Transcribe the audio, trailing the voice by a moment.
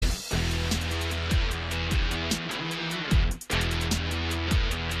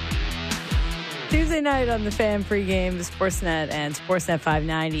Tuesday night on the Fan pregame, the Sportsnet and Sportsnet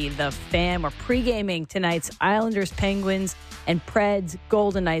 590. The Fan, we're pregaming tonight's Islanders, Penguins, and Preds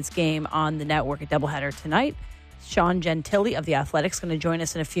Golden Knights game on the network. A doubleheader tonight. Sean Gentili of The Athletic is going to join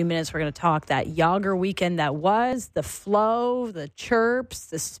us in a few minutes. We're going to talk that Yager weekend that was, the flow, the chirps,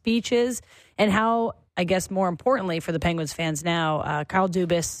 the speeches, and how, I guess more importantly for the Penguins fans now, Kyle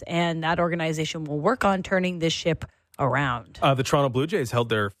Dubas and that organization will work on turning this ship around. The Toronto Blue Jays held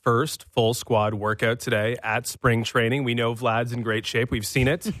their first full squad workout today at spring training. We know Vlad's in great shape. We've seen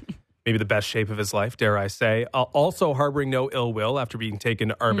it. Maybe the best shape of his life, dare I say. Also harboring no ill will after being taken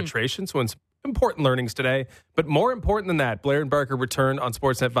to arbitration. So it's important learnings today. But more important than that, Blair and Barker return on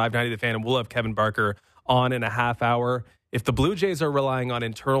Sportsnet 590 The Fan, and we'll have Kevin Barker on in a half hour. If the Blue Jays are relying on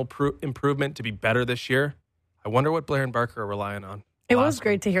internal improvement to be better this year, I wonder what Blair and Barker are relying on. It was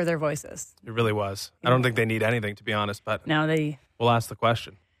great to hear their voices. It really was. I don't think they need anything, to be honest, but now we'll ask the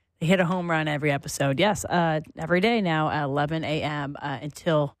question. They hit a home run every episode. Yes, every day now at 11 a.m.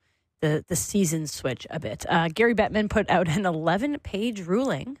 Until the seasons switch a bit. Gary Bettman put out an 11-page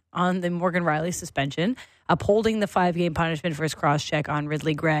ruling on the Morgan Riley suspension, upholding the 5-game punishment for his cross-check on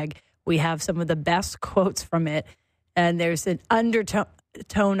Ridley Gregg. We have some of the best quotes from it, and there's an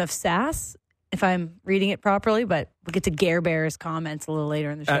undertone of sass, if I'm reading it properly, but we'll get to Gare Bear's comments a little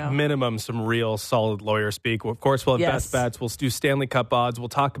later in the show. At minimum, some real solid lawyer speak. Of course, we'll have best bets. We'll do Stanley Cup odds. We'll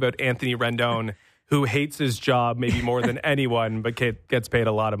talk about Anthony Rendon, who hates his job maybe more than anyone, but gets paid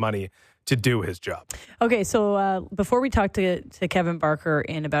a lot of money to do his job. Okay, so before we talk to Kevin Barker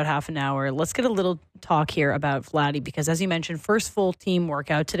in about half an hour, let's get a little talk here about Vladdy, because as you mentioned, first full team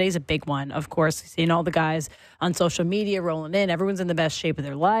workout. Today's a big one, of course. Seeing all the guys on social media rolling in. Everyone's in the best shape of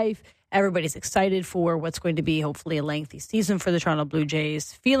their life. Everybody's excited for what's going to be hopefully a lengthy season for the Toronto Blue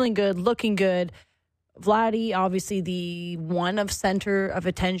Jays. Feeling good, looking good. Vladdy, obviously the one of center of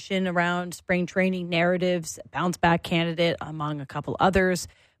attention around spring training narratives, bounce back candidate among a couple others.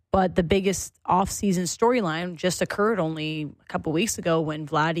 But the biggest off-season storyline just occurred only a couple weeks ago when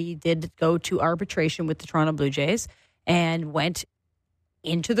Vladdy did go to arbitration with the Toronto Blue Jays and went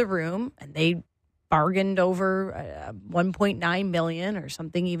into the room, and they bargained over $1.9 million or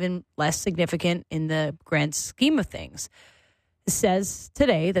something even less significant in the grand scheme of things. It says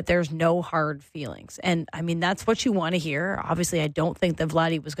today that there's no hard feelings. And, I mean, that's what you want to hear. Obviously, I don't think that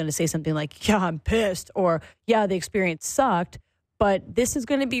Vladdy was going to say something like, yeah, I'm pissed, or, yeah, the experience sucked. But this is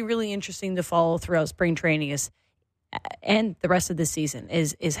going to be really interesting to follow throughout spring training and the rest of the season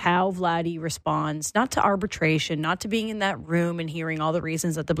is how Vladdy responds, not to arbitration, not to being in that room and hearing all the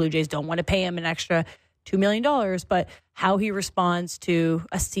reasons that the Blue Jays don't want to pay him an extra $2 million, but how he responds to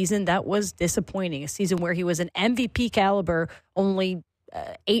a season that was disappointing, a season where he was an MVP caliber only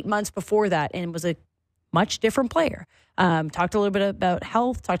 8 months before that and was a much different player. Talked a little bit about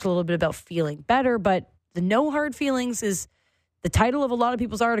health, talked a little bit about feeling better, but the no hard feelings is the title of a lot of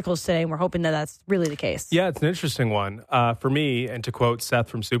people's articles today, and we're hoping that that's really the case. Yeah, it's an interesting one. For me, and to quote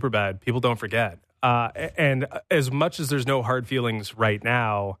Seth from Superbad, people don't forget. And as much as there's no hard feelings right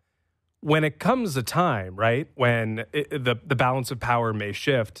now, when it comes a time, right, when the balance of power may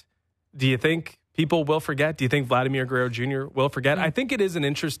shift, do you think people will forget? Do you think Vladimir Guerrero Jr. will forget? I think it is an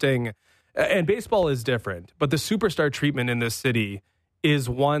interesting, and baseball is different, but the superstar treatment in this city is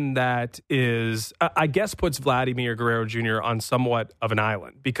one that is, I guess, puts Vladimir Guerrero Jr. on somewhat of an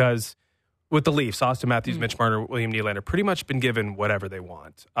island, because with the Leafs, Austin Matthews, Mitch Marner, William Nylander, pretty much been given whatever they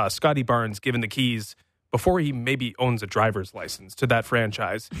want. Scotty Barnes given the keys before he maybe owns a driver's license to that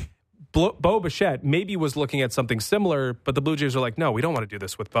franchise. Bo Bichette maybe was looking at something similar, but the Blue Jays are like, no, we don't want to do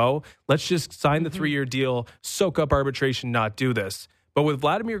this with Bo. Let's just sign the 3-year deal, soak up arbitration, not do this. But with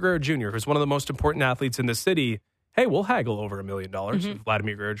Vladimir Guerrero Jr., who's one of the most important athletes in the city, hey, we'll haggle over $1 million with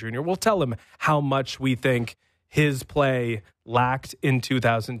Vladimir Guerrero Jr. We'll tell him how much we think his play lacked in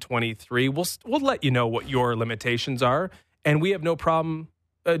 2023. We'll let you know what your limitations are, and we have no problem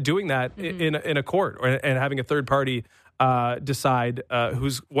doing that in a court and having a third party decide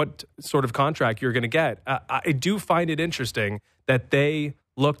what sort of contract you're going to get. I do find it interesting that they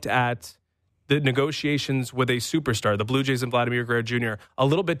looked at the negotiations with a superstar, the Blue Jays and Vladimir Guerrero Jr., a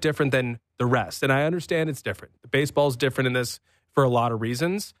little bit different than the rest. And I understand it's different. The baseball's different in this for a lot of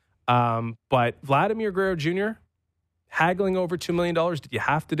reasons. But Vladimir Guerrero Jr., haggling over $2 million, did you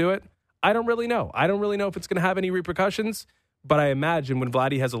have to do it? I don't really know. I don't really know if it's going to have any repercussions. But I imagine when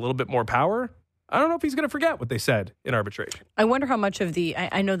Vladdy has a little bit more power, I don't know if he's going to forget what they said in arbitration. I wonder how much of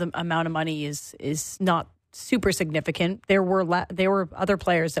I know the amount of money is not super significant. There were other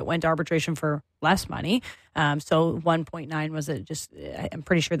players that went to arbitration for less money. So 1.9 was I'm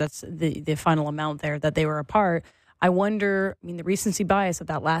pretty sure that's the final amount there that they were apart. I wonder, the recency bias of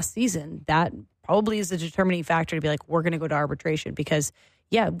that last season, that probably is the determining factor to be like, we're going to go to arbitration because,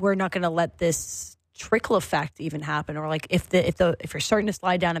 yeah, we're not going to let this trickle effect even happen. Or like if you're starting to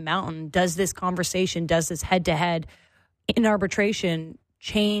slide down a mountain, does this conversation, does this head-to-head in arbitration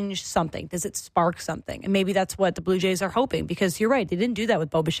change something? Does it spark something? And maybe that's what the Blue Jays are hoping, because you're right, they didn't do that with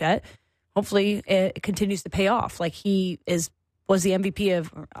Bo Bichette. Hopefully it continues to pay off. Like was the MVP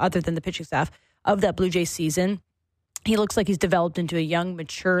of, other than the pitching staff, of that Blue Jays season. He looks like he's developed into a young,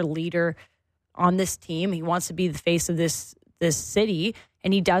 mature leader on this team. He wants to be the face of this city,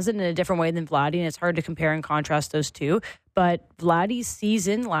 and he does it in a different way than Vladdy, and it's hard to compare and contrast those two. But Vladdy's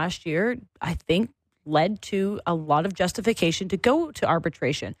season last year, I think, led to a lot of justification to go to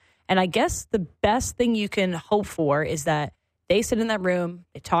arbitration. And I guess the best thing you can hope for is that they sit in that room,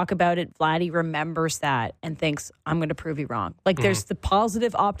 they talk about it, Vladdy remembers that and thinks, I'm going to prove you wrong. Like there's the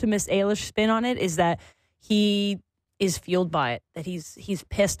positive optimist Ailish spin on it, is that he is fueled by it, that he's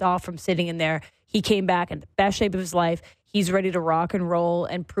pissed off from sitting in there. He came back in the best shape of his life. He's ready to rock and roll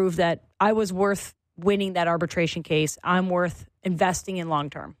and prove that I was worth winning that arbitration case. I'm worth investing in long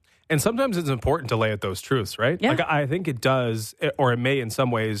term. And sometimes it's important to lay out those truths, right? Yeah. Like I think it does, or it may in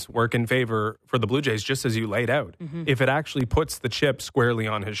some ways work in favor for the Blue Jays, just as you laid out. Mm-hmm. If it actually puts the chip squarely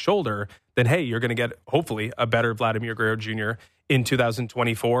on his shoulder, then hey, you're going to get hopefully a better Vladimir Guerrero Jr. in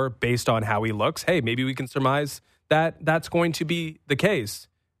 2024 based on how he looks. Hey, maybe we can surmise that that's going to be the case.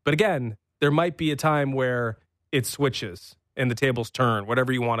 But again, there might be a time where it switches and the tables turn,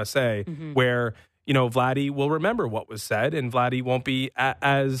 whatever you want to say, where Vladdy will remember what was said, and Vladdy won't be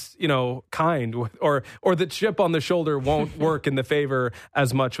as, kind, or the chip on the shoulder won't work in the favor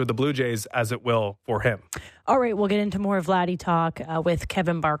as much with the Blue Jays as it will for him. All right, we'll get into more Vladdy talk with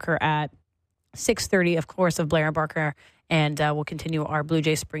Kevin Barker at 6:30, of course, of Blair and Barker, and we'll continue our Blue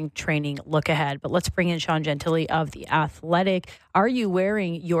Jay spring training look ahead. But let's bring in Sean Gentili of The Athletic. Are you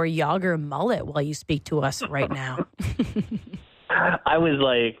wearing your Yager mullet while you speak to us right now? I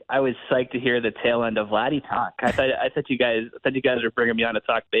was psyched to hear the tail end of Vladdy talk. I thought you guys were bringing me on to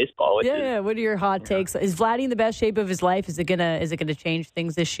talk baseball. Yeah. What are your hot takes? Is Vladdy in the best shape of his life? Is it gonna change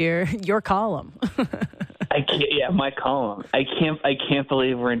things this year? Your column. My column. I can't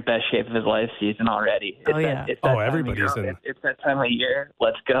believe we're in best shape of his life season already. Everybody's in. It's that time of year.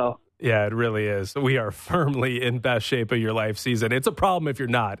 Let's go. Yeah, it really is. We are firmly in best shape of your life season. It's a problem if you're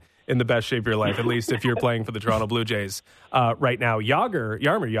not in the best shape of your life, at least if you're playing for the Toronto Blue Jays right now. Jaromir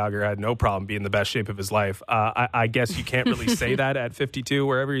Jagr had no problem being the best shape of his life. I guess you can't really say that at 52,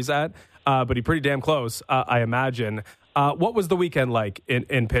 wherever he's at, but he's pretty damn close, I imagine. What was the weekend like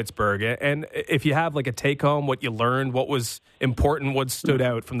in Pittsburgh? And if you have like a take-home, what you learned, what was important, what stood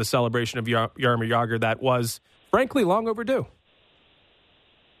out from the celebration of Jaromir Jagr that was, frankly, long overdue?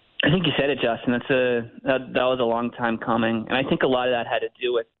 I think you said it, Justin. That was a long time coming, and I think a lot of that had to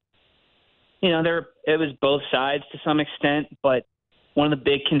do with, it was both sides to some extent, but one of the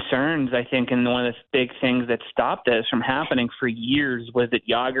big concerns, I think, and one of the big things that stopped this from happening for years was that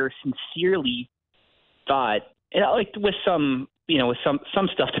Jagr sincerely thought, with some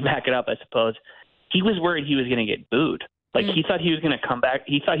stuff to back it up, I suppose, he was worried he was going to get booed. Like he thought he was going to come back.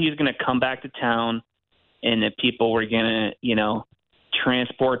 He thought he was going to come back to town, and that people were going to,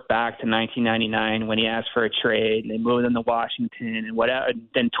 transport back to 1999 when he asked for a trade, and they moved him to Washington, and whatever.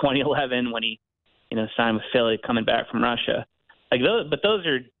 Then 2011 when he, signed with Philly, coming back from Russia. Like those, but those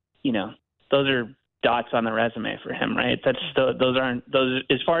are dots on the resume for him, right? Those aren't those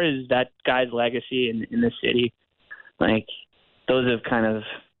as far as that guy's legacy in the city. Like those have kind of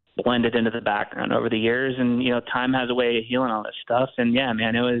blended into the background over the years, and time has a way of healing all this stuff. And yeah,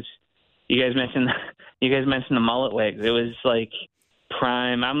 man, it was. You guys mentioned the mullet wigs. It was like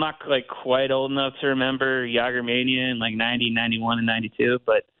prime. I'm not quite old enough to remember Jagr-mania in 90, 91, and 92,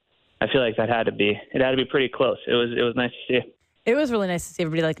 but I feel like it had to be pretty close. It was nice to see. It was really nice to see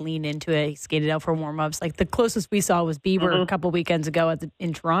everybody lean into it. He skated out for warm-ups. The closest we saw was Bieber a couple weekends ago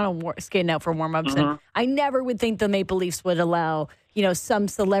in Toronto skating out for warm-ups. And I never would think the Maple Leafs would allow, some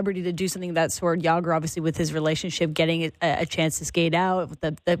celebrity to do something of that sort. Jagr, obviously, with his relationship, getting a chance to skate out. With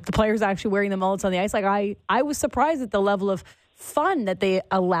the players actually wearing the mullets on the ice. I was surprised at the level of fun that they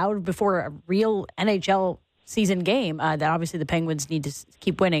allowed before a real NHL season game that obviously the Penguins need to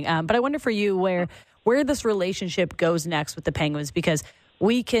keep winning. But I wonder for you where this relationship goes next with the Penguins, because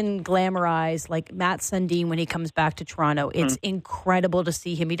we can glamorize Matt Sundin when he comes back to Toronto. It's incredible to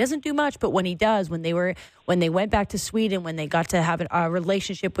see him. He doesn't do much, but when he does, when they went back to Sweden, when they got to have a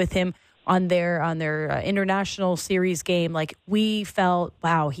relationship with him on their international series game, we felt,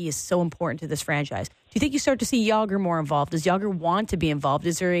 wow, he is so important to this franchise. Do you think you start to see Jagr more involved? Does Jagr want to be involved?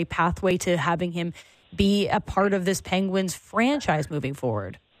 Is there a pathway to having him be a part of this Penguins franchise moving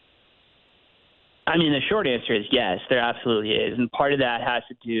forward? I mean, the short answer is yes, there absolutely is. And part of that has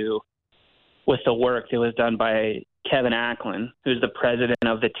to do with the work that was done by Kevin Acklin, who's the president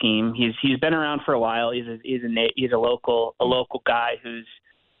of the team. He's been around for a while. He's a local guy who's,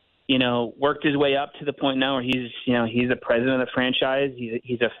 worked his way up to the point now where he's the president of the franchise.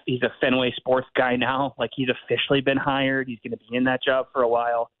 He's a Fenway Sports guy now. Like, he's officially been hired. He's going to be in that job for a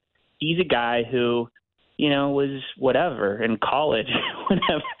while. He's a guy who, was whatever in college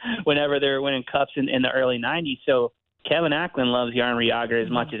whenever they were winning cups in the early 90s. So Kevin Acklin loves Jaromir Jagr as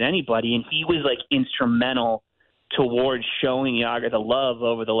much as anybody, and he was, like, instrumental towards showing Jagr the love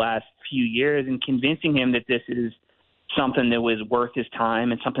over the last few years and convincing him that this is something that was worth his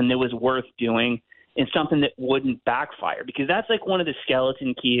time and something that was worth doing and something that wouldn't backfire. Because that's, like, one of the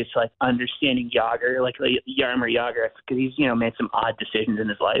skeleton keys to, like, understanding Jagr, like Jaromir Jagr, because he's, made some odd decisions in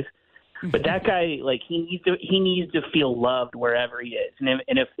his life. But that guy, like, he needs to feel loved wherever he is. And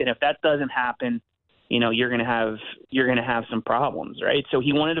if that doesn't happen, you're going to have some problems, right? So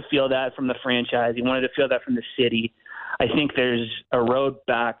he wanted to feel that from the franchise. He wanted to feel that from the city. I think there's a road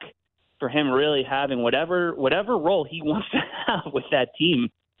back for him really having whatever role he wants to have with that team.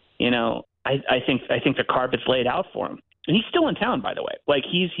 I think the carpet's laid out for him. And he's still in town, by the way. Like,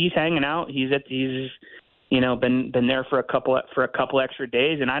 he's hanging out. He's been there for a couple extra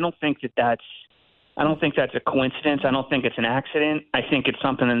days, and I don't think that's a coincidence. I don't think it's an accident. I think it's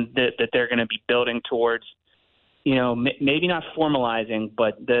something that they're going to be building towards, maybe not formalizing,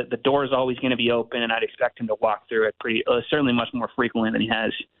 but the door is always going to be open, and I'd expect him to walk through it certainly much more frequently than he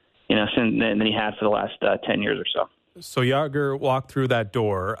has, than he had for the last 10 years or so. So Jagr walked through that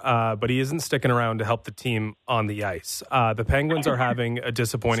door, but he isn't sticking around to help the team on the ice. The Penguins are having a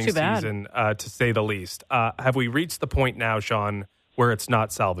disappointing season, to say the least. Have we reached the point now, Sean, where it's not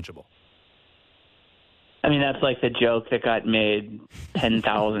salvageable? I mean, that's like the joke that got made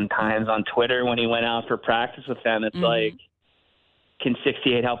 10,000 times on Twitter when he went out for practice with them. It's like, can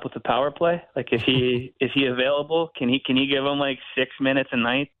 68 help with the power play? Like, is he available? Can he give them like 6 minutes a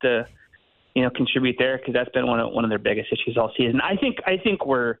night to, contribute there? Because that's been one of their biggest issues all season. I think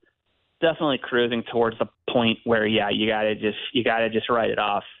we're definitely cruising towards the point where, you gotta just write it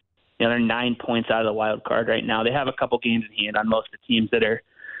off. They're 9 points out of the wild card right now. They have a couple games in hand on most of the teams that are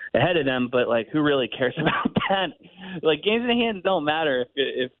ahead of them, but, like, who really cares about that? Like, games in hand don't matter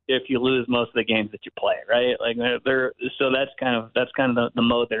if you lose most of the games that you play, right? Like, so that's kind of the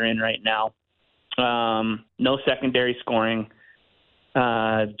mode they're in right now. No secondary scoring.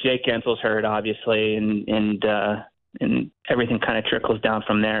 Jake Gensel's hurt, obviously, and everything kind of trickles down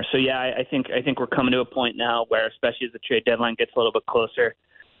from there. So I think we're coming to a point now where, especially as the trade deadline gets a little bit closer,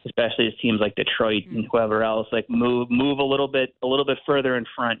 especially as teams like Detroit and whoever else, like, move a little bit further in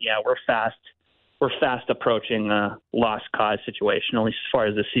front. Yeah, we're fast approaching a lost cause situation, at least as far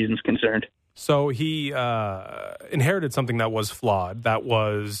as the season's concerned. So he inherited something that was flawed, that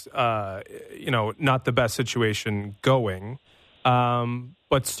was not the best situation going.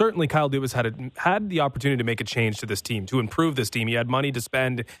 But certainly Kyle Dubas had the opportunity to make a change to this team, to improve this team. He had money to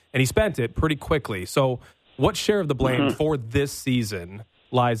spend, and he spent it pretty quickly. So what share of the blame for this season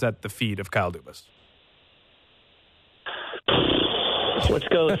lies at the feet of Kyle Dubas? Let's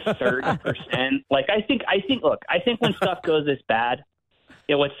go 30%. Like, I think when stuff goes this bad,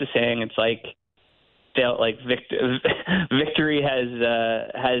 what's the saying? It's like, victory has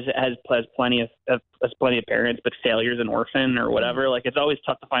plenty of parents, but failure's an orphan or whatever. Like, it's always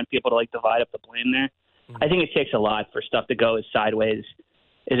tough to find people to, like, divide up the blame there. I think it takes a lot for stuff to go as sideways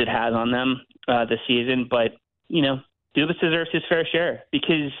as it has on them this season. But, Dubas deserves his fair share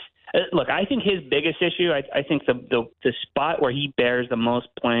because, look, I think his biggest issue, I think the spot where he bears the most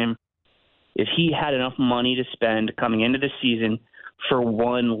blame is he had enough money to spend coming into the season for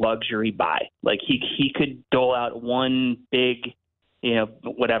one luxury buy. Like, he could dole out one big,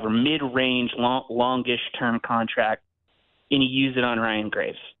 mid-range, longish term contract, and he used it on Ryan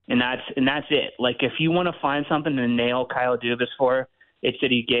Graves. And that's it. Like, if you want to find something to nail Kyle Dubas for, it's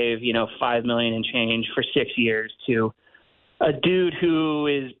that he gave, $5 million and change for 6 years to a dude who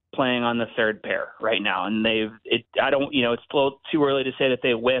is playing on the third pair right now. And it's a little too early to say that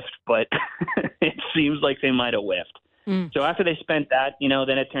they whiffed, but it seems like they might have whiffed. So after they spent that,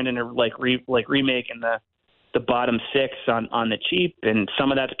 then it turned into remaking the bottom six on the cheap, and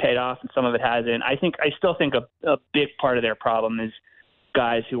some of that's paid off and some of it hasn't. I still think a big part of their problem is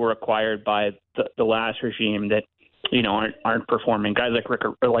guys who were acquired by the last regime that aren't performing. Guys like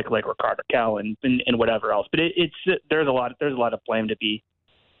Rickard Rakell and whatever else. But there's a lot of blame to be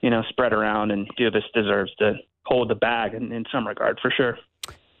spread around, and Dubas deserves to hold the bag in some regard for sure.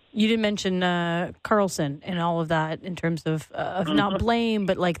 You didn't mention Carlson and all of that in terms of not blame,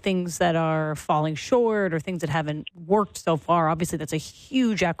 but like things that are falling short or things that haven't worked so far. Obviously, that's a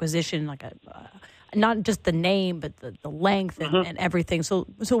huge acquisition, like not just the name, but the length and everything. So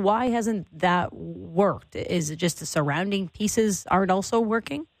why hasn't that worked? Is it just the surrounding pieces aren't also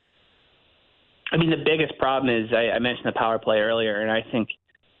working? I mean, the biggest problem is I mentioned the power play earlier, and I think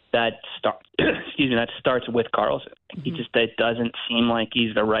that that starts with Carlson. It doesn't seem like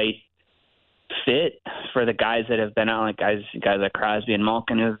he's the right fit for the guys that have been out, like guys like Crosby and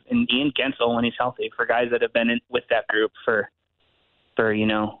Malkin, and Ian Gensel when he's healthy, for guys that have been with that group for a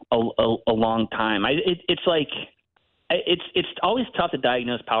long time. It's always tough to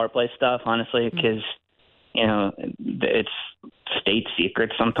diagnose power play stuff, honestly, because it's state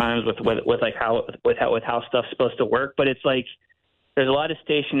secrets sometimes with how stuff's supposed to work. But it's like there's a lot of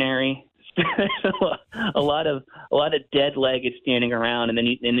stationary, a lot of dead-legged standing around, and then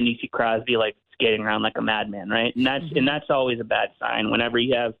you see Crosby like skating around like a madman, right? And that's always a bad sign. Whenever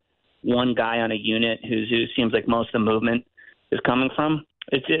you have one guy on a unit who seems like most of the movement is coming from,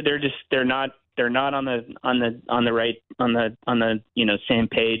 they're not on the same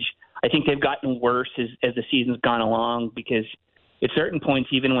page. I think they've gotten worse as the season's gone along, because at certain points,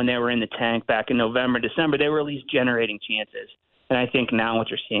 even when they were in the tank back in November, December, they were at least generating chances. And I think now what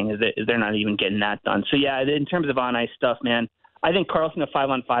you're seeing is that they're not even getting that done. So, yeah, in terms of on-ice stuff, man, I think Carlson at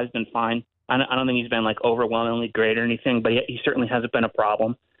 5-on-5 has been fine. I don't think he's been, like, overwhelmingly great or anything, but he certainly hasn't been a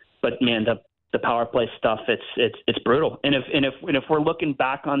problem. But, man, the power play stuff, it's brutal. And if we're looking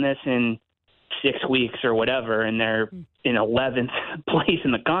back on this in 6 weeks or whatever, and they're in 11th place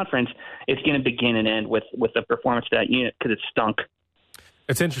in the conference, it's going to begin and end with the performance of that unit, because it stunk.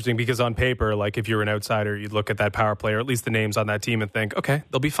 It's interesting because on paper, like if you're an outsider, you'd look at that power play or at least the names on that team and think, okay,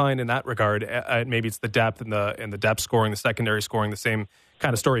 they'll be fine in that regard. Maybe it's the depth and the depth scoring, the secondary scoring, the same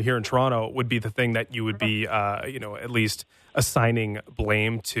kind of story here in Toronto would be the thing that you would be, at least assigning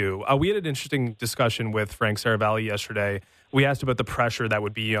blame to. We had an interesting discussion with Frank Saravalli yesterday. We asked about the pressure that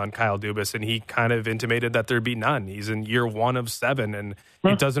would be on Kyle Dubas, and he kind of intimated that there'd be none. He's in year 1 of 7, and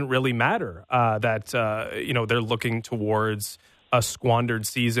it doesn't really matter that they're looking towards a squandered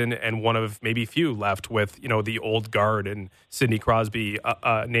season and one of maybe few left with, the old guard and Sidney Crosby,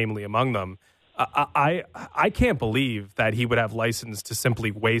 namely among them. I can't believe that he would have license to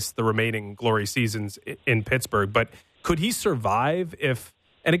simply waste the remaining glory seasons in Pittsburgh. But could he survive if,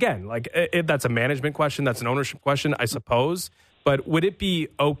 and again, if that's a management question, that's an ownership question, I suppose. But would it be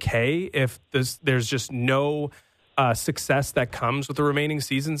okay if there's just no success that comes with the remaining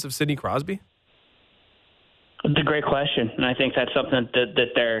seasons of Sidney Crosby? It's a great question, and I think that's something that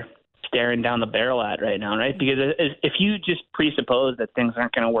they're staring down the barrel at right now, right? Because if you just presuppose that things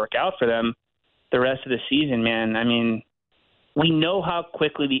aren't going to work out for them the rest of the season, man, I mean, we know how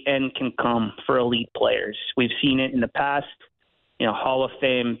quickly the end can come for elite players. We've seen it in the past, Hall of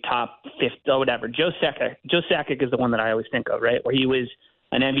Fame, top 50, whatever. Joe Sakic is the one that I always think of, right? Where he was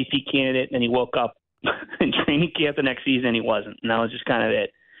an MVP candidate, and he woke up in training camp the next season, he wasn't. And that was just kind of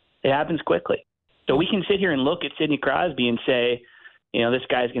it. It happens quickly. So we can sit here and look at Sidney Crosby and say, this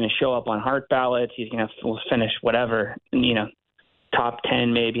guy's going to show up on Hart ballots. He's going to finish whatever, top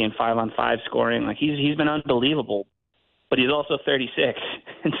 10 maybe in 5-on-5 scoring. Like he's been unbelievable, but he's also 36,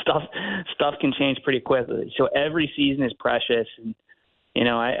 and stuff can change pretty quickly. So every season is precious, and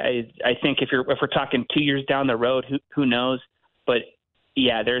I think if we're talking 2 years down the road, who knows? But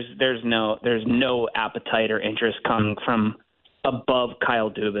yeah, there's no appetite or interest coming from above Kyle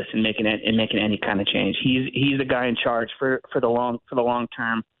Dubas and making any kind of change. He's the guy in charge for the long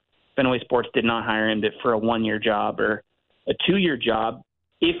term. Fenway Sports did not hire him for a 1-year job or a 2-year job.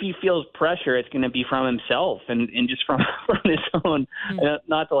 If he feels pressure, it's going to be from himself and just from his own.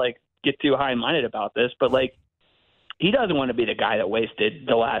 Not to get too high minded about this, but he doesn't want to be the guy that wasted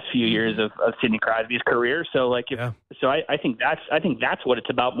the last few years of Sidney Crosby's career. So I think that's what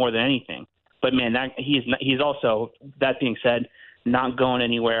it's about more than anything. But man, he's also, that being said, not going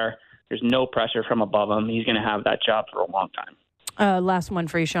anywhere. There's no pressure from above him. He's going to have that job for a long time. Last one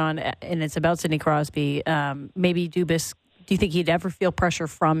for you, Sean, and it's about Sidney Crosby. Maybe Dubas, do you think he'd ever feel pressure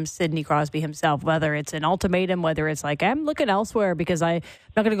from Sidney Crosby himself, whether it's an ultimatum, whether it's I'm looking elsewhere because I'm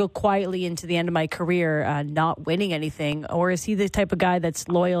not going to go quietly into the end of my career not winning anything? Or is he the type of guy that's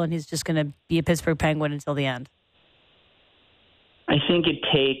loyal and he's just going to be a Pittsburgh Penguin until the end? I think it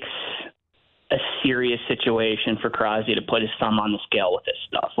takes a serious situation for Crosby to put his thumb on the scale with this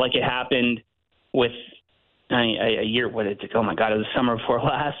stuff. Like it happened with a year, oh my God, it was the summer before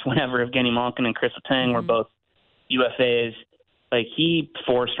last, whenever Evgeny Malkin and Chris Letang were both UFAs. He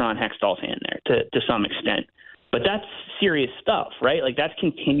forced Ron Hextall's hand there to some extent. But that's serious stuff, right? Like that's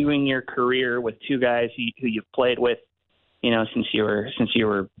continuing your career with two guys who you've played with, since you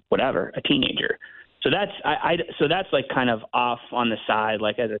were whatever, a teenager. So that's like kind of off on the side,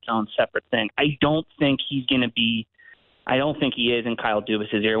 like as its own separate thing. I don't think he is in Kyle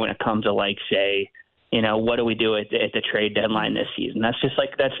Dubas's ear when it comes to like, say, what do we do at the trade deadline this season? That's just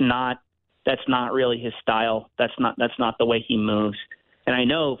like that's not really his style. That's not the way he moves. And I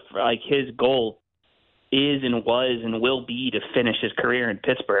know like his goal is and was and will be to finish his career in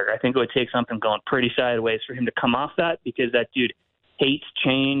Pittsburgh. I think it would take something going pretty sideways for him to come off that, because that dude hates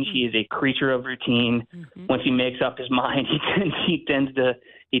change. He is a creature of routine. Mm-hmm. Once he makes up his mind, he tends to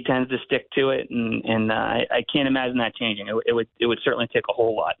stick to it, and I can't imagine that changing. It would certainly take a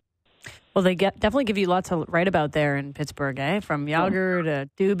whole lot. Well, they definitely give you lots to write about there in Pittsburgh, From Jágr to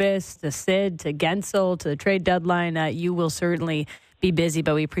Dubas to Sid to Gensel to the trade deadline. You will certainly be busy,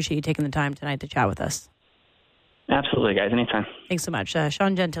 but we appreciate you taking the time tonight to chat with us. Absolutely, guys. Anytime. Thanks so much.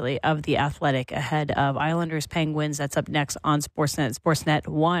 Sean Gentile of The Athletic ahead of Islanders Penguins. That's up next on Sportsnet. Sportsnet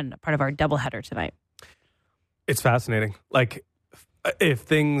 1, part of our doubleheader tonight. It's fascinating. Like,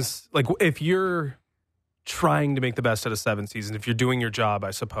 if you're trying to make the best out of 7 seasons, if you're doing your job,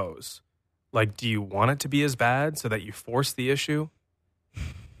 I suppose, like, do you want it to be as bad so that you force the issue?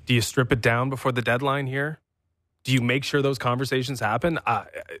 Do you strip it down before the deadline here? Do you make sure those conversations happen?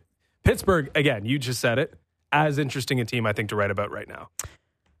 Pittsburgh, again, you just said it. As interesting a team, I think, to write about right now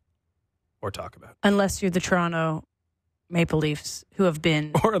or talk about. Unless you're the Toronto Maple Leafs, who have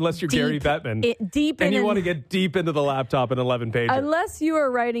been... Or unless you're Gary Bettman. And you want to get deep into the laptop, an 11-pager. Unless you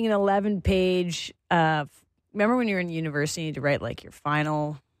are writing an 11-page... remember when you were in university, you had to write like your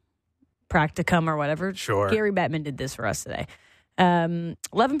final practicum or whatever? Sure. Gary Bettman did this for us today.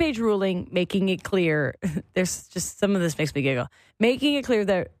 11-page ruling, making it clear, there's just some of this makes me giggle, making it clear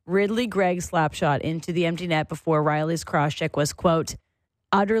that Ridley Gregg's slap shot into the empty net before Riley's cross-check was, quote,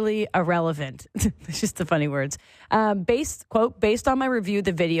 utterly irrelevant. It's just the funny words. Based on my review of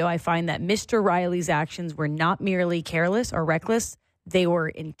the video, I find that Mr. Riley's actions were not merely careless or reckless, they were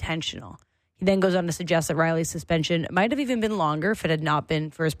intentional. He then goes on to suggest that Riley's suspension might have even been longer if it had not been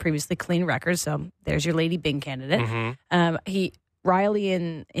for his previously clean record. So there's your Lady Byng candidate. Mm-hmm. Riley,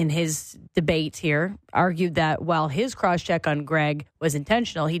 in his debate here, argued that while his cross-check on Gregg was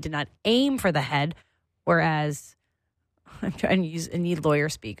intentional, he did not aim for the head, whereas, I'm trying to need lawyer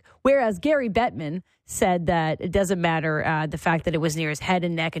speak, whereas Gary Bettman said that it doesn't matter the fact that it was near his head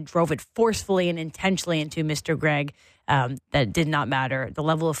and neck and drove it forcefully and intentionally into Mr. Gregg, that did not matter. The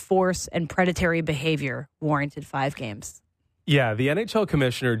level of force and predatory behavior warranted 5 games. Yeah, the NHL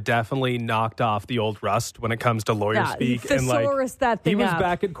commissioner definitely knocked off the old rust when it comes to lawyer speak. And he was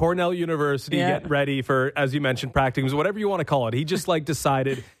back at Cornell University getting ready for, as you mentioned, practicums, whatever you want to call it. He just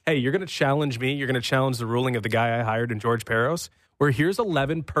decided, hey, you're going to challenge me. You're going to challenge the ruling of the guy I hired in George Peros, where here's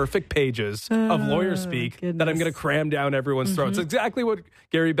 11 perfect pages of lawyer speak that I'm going to cram down everyone's throats. It's exactly what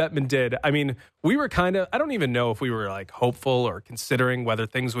Gary Bettman did. I mean, we were I don't even know if we were hopeful or considering whether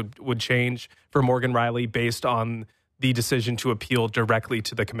things would change for Morgan Riley based on the decision to appeal directly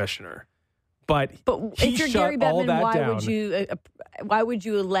to the commissioner. But if you're Gary Bettman, why would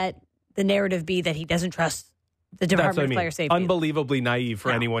you let the narrative be that he doesn't trust the Department of Player Safety? Unbelievably naive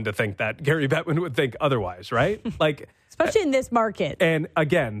for anyone to think that Gary Bettman would think otherwise, right? Especially in this market. And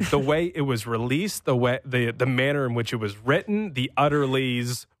again, the way it was released, the manner in which it was written, the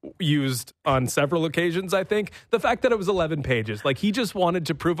utterlies used on several occasions, I think, the fact that it was 11 pages, he just wanted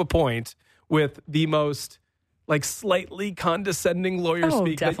to prove a point with the most slightly condescending lawyer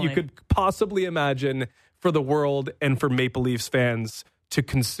speak that you could possibly imagine for the world and for Maple Leafs fans to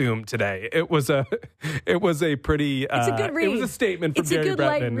consume today. It was a pretty. It's a good read. It was a statement from Gary Bettman. It's a good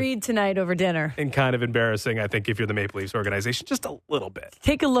light read tonight over dinner. And kind of embarrassing, I think, if you're the Maple Leafs organization, just a little bit.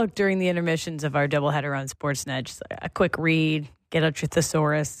 Take a look during the intermissions of our doubleheader on Sportsnet. Just a quick read. Get out your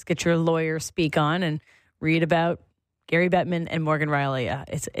thesaurus. Get your lawyer speak on and read about Gary Bettman and Morgan Riley.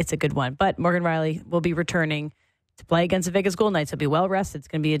 It's a good one. But Morgan Riley will be returning to play against the Vegas Golden Knights. He'll be well rested. It's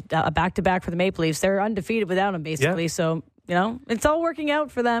going to be a back-to-back for the Maple Leafs. They're undefeated without him, basically. Yeah. So, it's all working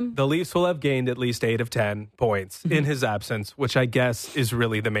out for them. The Leafs will have gained at least 8 of 10 points in his absence, which I guess is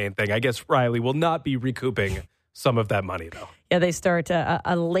really the main thing. I guess Riley will not be recouping some of that money, though. Yeah, they start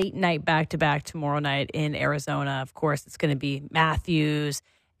a late-night back-to-back tomorrow night in Arizona. Of course, it's going to be Matthews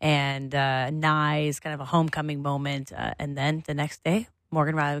and Nye, kind of a homecoming moment. And then the next day,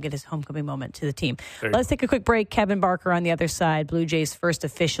 Morgan Riley will get his homecoming moment to the team. Let's take a quick break. Kevin Barker on the other side. Blue Jays' first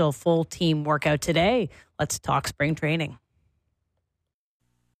official full team workout today. Let's talk spring training.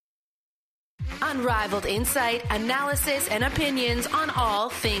 Unrivaled insight, analysis, and opinions on all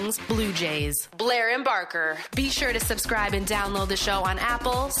things Blue Jays. Blair and Barker. Be sure to subscribe and download the show on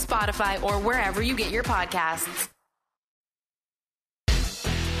Apple, Spotify, or wherever you get your podcasts.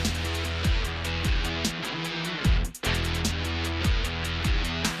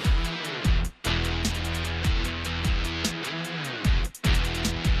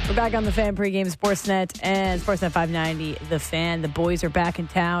 We're back on the Fan pregame Sportsnet and Sportsnet 590. The Fan. The boys are back in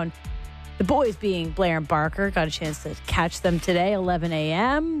town. The boys being Blair and Barker. Got a chance to catch them today, 11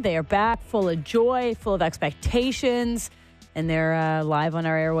 a.m. They are back full of joy, full of expectations, and they're live on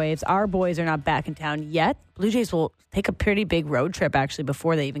our airwaves. Our boys are not back in town yet. Blue Jays will take a pretty big road trip, actually,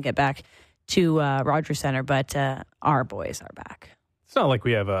 before they even get back to Rogers Center, but our boys are back. It's not like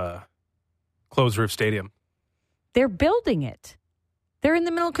we have a closed roof stadium. They're building it. They're in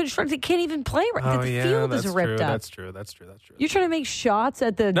the middle of construction. They can't even play right. The field is ripped up. That's true. You're trying to make shots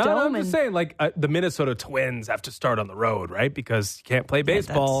at the dome. No, I'm just saying, like, the Minnesota Twins have to start on the road, right? Because you can't play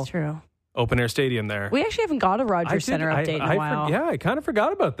baseball. That's true. Open air stadium there. We actually haven't got a Rogers Center update in a while. I kind of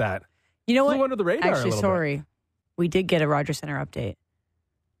forgot about that. You know what? Flew under the radar actually, a little sorry. bit. We did get a Rogers Center update.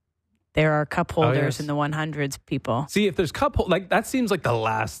 There are cup holders in the 100s, people. See, if there's cup holders, like, that seems like the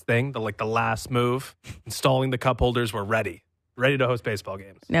last thing, the last move. Installing the cup holders, we're ready to host baseball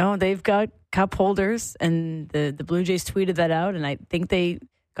games. No, they've got cup holders, and the Blue Jays tweeted that out, and I think they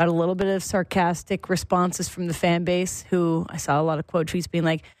got a little bit of sarcastic responses from the fan base, who I saw a lot of quote tweets being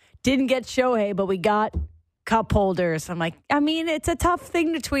like, didn't get Shohei, but we got cup holders. I'm like, I mean, it's a tough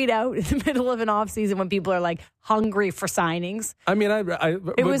thing to tweet out in the middle of an offseason when people are like hungry for signings. I mean, I would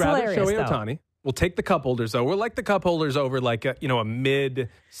rather Shohei Ohtani. We'll take the cup holders, though. We'll like the cup holders over like a mid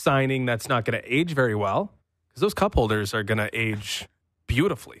signing that's not going to age very well. Because those cup holders are going to age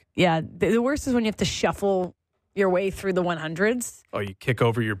beautifully. Yeah. The worst is when you have to shuffle your way through the 100s. Oh, you kick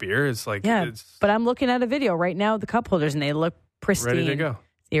over your beer? It's like... Yeah, but I'm looking at a video right now of the cup holders, and they look pristine. Ready to go.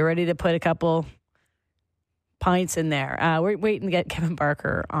 You're ready to put a couple pints in there. We're waiting to get Kevin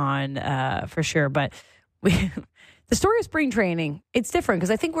Barker on for sure. But the story of spring training, it's different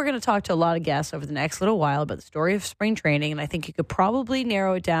because I think we're going to talk to a lot of guests over the next little while about the story of spring training, and I think you could probably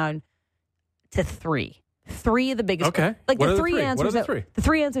narrow it down to three. Three of the biggest. Okay. Like what the are three the answers. The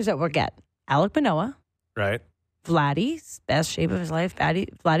three answers that we'll get. Alek Manoah. Right. Vladdy's best shape of his life.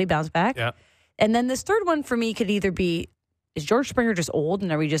 Vladdy bounced back. Yeah. And then this third one for me could either be, is George Springer just old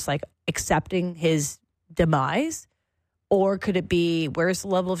and are we just like accepting his demise? Or could it be, where's the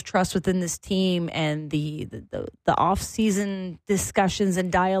level of trust within this team and the off-season discussions and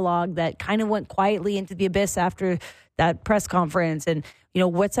dialogue that kind of went quietly into the abyss after that press conference? And,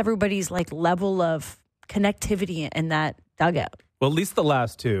 what's everybody's like level of connectivity in that dugout? Well, at least the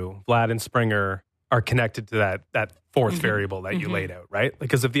last two, Vlad and Springer, are connected to that fourth variable that you laid out, right?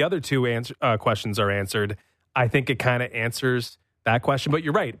 Because if the other two questions are answered, I think it kind of answers that question. But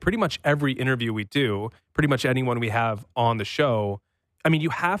you're right. Pretty much every interview we do, pretty much anyone we have on the show, I mean,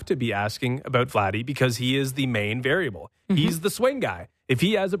 you have to be asking about Vladdy because he is the main variable. He's the swing guy. If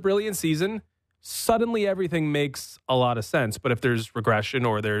he has a brilliant season, suddenly everything makes a lot of sense. But if there's regression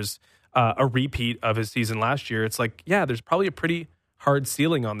or there's a repeat of his season last year, it's like, yeah, there's probably a pretty hard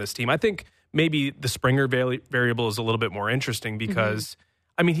ceiling on this team. I think maybe the Springer variable is a little bit more interesting because,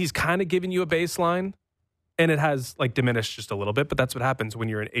 I mean, he's kind of giving you a baseline and it has like diminished just a little bit, but that's what happens when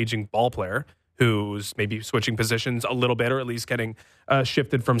you're an aging ball player who's maybe switching positions a little bit or at least getting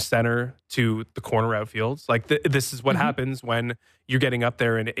shifted from center to the corner outfields. Like this is what happens when you're getting up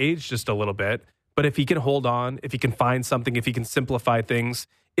there in age just a little bit. But if he can hold on, if he can find something, if he can simplify things,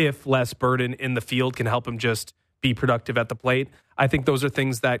 if less burden in the field can help him just be productive at the plate, I think those are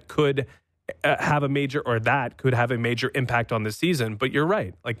things that could have a major impact on this season. But you're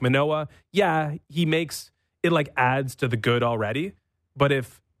right. Like Manoah, yeah, he makes it like adds to the good already. But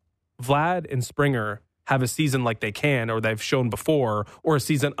if Vlad and Springer have a season like they can or they've shown before or a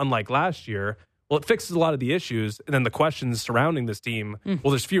season unlike last year, well, it fixes a lot of the issues. And then the questions surrounding this team,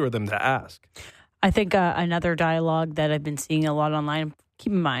 well, there's fewer of them to ask. I think another dialogue that I've been seeing a lot online,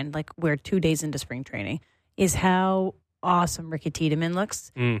 keep in mind, like we're 2 days into spring training, is how awesome Ricky Tiedemann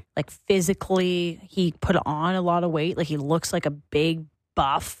looks. Like physically, he put on a lot of weight. Like he looks like a big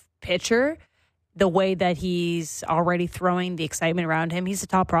buff pitcher. The way that he's already throwing the excitement around him, he's a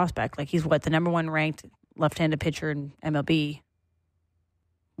top prospect. Like he's the number one ranked left-handed pitcher in MLB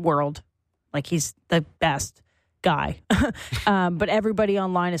world. Like he's the best guy. But everybody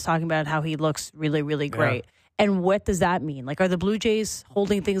online is talking about how he looks really, really great. Yeah. And what does that mean? Like, are the Blue Jays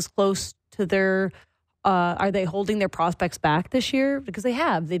holding things close to their are they holding their prospects back this year? Because they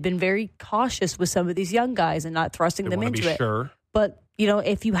have. They've been very cautious with some of these young guys and not thrusting them into it. Sure. But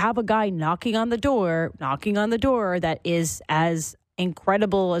if you have a guy knocking on the door that is as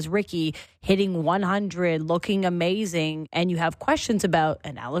incredible as Ricky, hitting 100, looking amazing, and you have questions about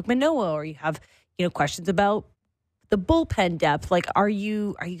an Alek Manoah, or you have questions about the bullpen depth, like are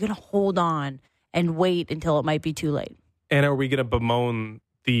you going to hold on and wait until it might be too late? And are we going to bemoan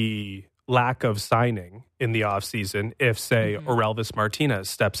the lack of signing in the offseason if, say, Orelvis Martinez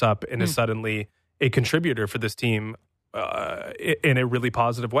steps up and is suddenly a contributor for this team in a really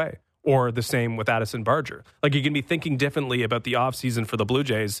positive way? Or the same with Addison Barger. Like, you can be thinking differently about the offseason for the Blue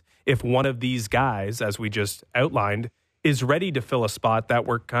Jays if one of these guys, as we just outlined, is ready to fill a spot that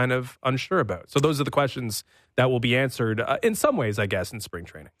we're kind of unsure about. So those are the questions that will be answered in some ways, I guess, in spring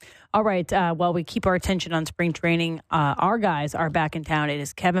training. All right. While we keep our attention on spring training, our guys are back in town. It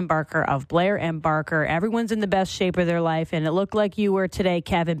is Kevin Barker of Blair and Barker. Everyone's in the best shape of their life, and it looked like you were today,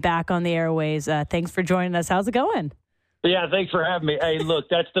 Kevin, back on the airways. Thanks for joining us. How's it going? Yeah, thanks for having me. Hey, look,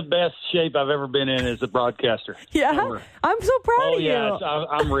 that's the best shape I've ever been in as a broadcaster. Yeah, ever. I'm so proud of you. Oh, yeah,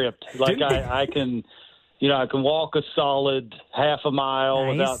 I'm ripped. Like, I can, I can walk a solid half a mile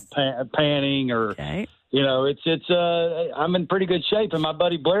without panting or, I'm in pretty good shape. And my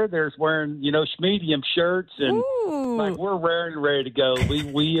buddy Blair there's wearing, medium shirts and like we're raring and ready to go.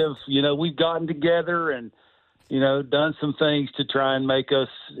 We have, we've gotten together and, done some things to try and make us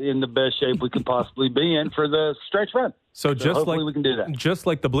in the best shape we can possibly be in for the stretch run. So hopefully we can do that. Just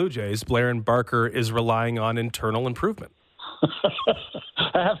like the Blue Jays, Blair and Barker is relying on internal improvement.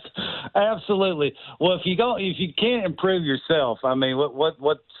 Absolutely. Well, if you can't improve yourself, I mean,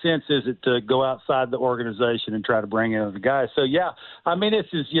 what sense is it to go outside the organization and try to bring in other guys? So yeah, I mean, this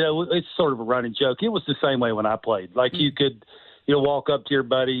is it's sort of a running joke. It was the same way when I played. Like you could. Walk up to your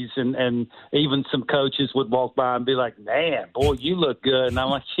buddies and even some coaches would walk by and be like, man, boy, you look good. And I'm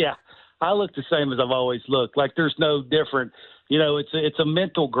like, yeah, I look the same as I've always looked. Like there's no different, it's a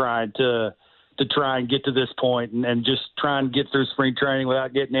mental grind to try and get to this point and just try and get through spring training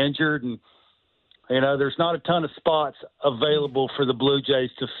without getting injured. And, there's not a ton of spots available for the Blue Jays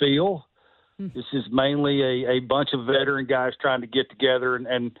to fill. This is mainly a bunch of veteran guys trying to get together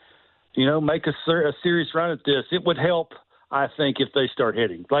and make a serious run at this. It would help, I think, if they start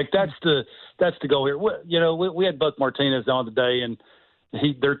hitting. Like that's the goal here. We had Buck Martinez on today, and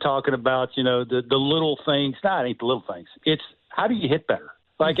they're talking about the little things. Nah, it ain't the little things. It's how do you hit better.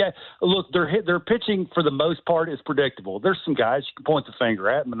 Like look, their pitching for the most part is predictable. There's some guys you can point the finger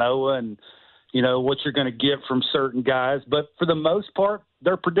at, Manoah, and what you're going to get from certain guys, but for the most part,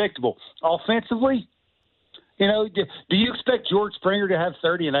 they're predictable. Offensively, do you expect George Springer to have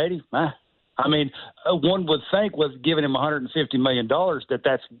 30 and 80? I mean, one would think with giving him $150 million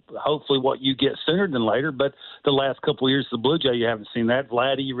that's hopefully what you get sooner than later. But the last couple of years of the Blue Jay, you haven't seen that.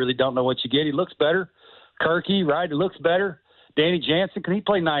 Vladdy, you really don't know what you get. He looks better. Kirky, right, he looks better. Danny Jansen, can he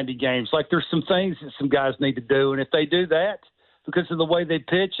play 90 games? Like there's some things that some guys need to do. And if they do that, because of the way they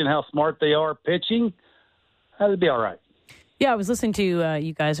pitch and how smart they are pitching, that'll be all right. Yeah, I was listening to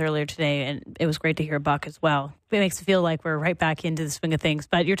you guys earlier today, and it was great to hear Buck as well. It makes it feel like we're right back into the swing of things.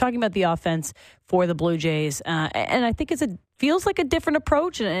 But you're talking about the offense for the Blue Jays, and I think feels like a different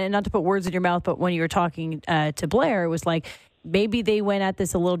approach. And not to put words in your mouth, but when you were talking to Blair, it was like maybe they went at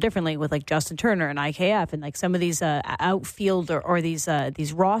this a little differently with like Justin Turner and IKF and like some of these outfield or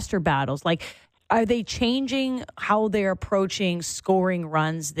these roster battles. Like, are they changing how they're approaching scoring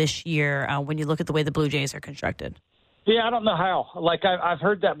runs this year when you look at the way the Blue Jays are constructed? Yeah, I don't know how. Like, I've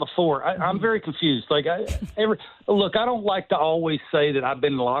heard that before. I'm very confused. Like, look, I don't like to always say that I've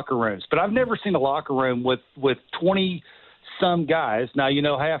been in locker rooms, but I've never seen a locker room with 20-some guys. Now,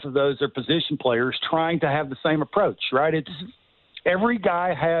 half of those are position players trying to have the same approach, right? It's every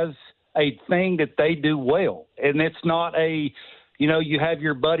guy has a thing that they do well, and it's not you have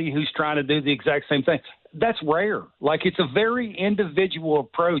your buddy who's trying to do the exact same thing. That's rare. Like, it's a very individual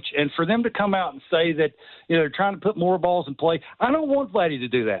approach. And for them to come out and say that, they're trying to put more balls in play, I don't want Vladdy to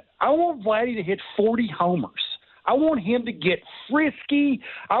do that. I want Vladdy to hit 40 homers. I want him to get frisky.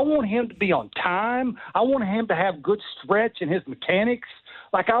 I want him to be on time. I want him to have good stretch in his mechanics.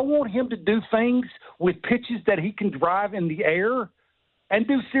 Like, I want him to do things with pitches that he can drive in the air and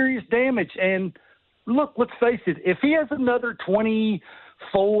do serious damage. And look, let's face it, if he has another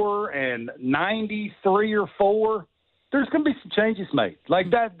 24 and 93 or 4, there's going to be some changes made.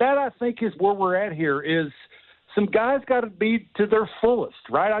 Like that I think is where we're at here is some guys got to be to their fullest,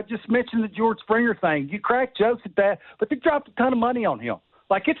 right? I just mentioned the George Springer thing. You crack jokes at that, but they dropped a ton of money on him.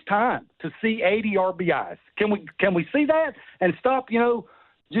 Like, it's time to see 80 RBIs. Can we see that and stop,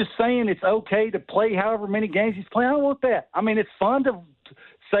 just saying it's okay to play however many games he's playing? I don't want that. I mean, it's fun to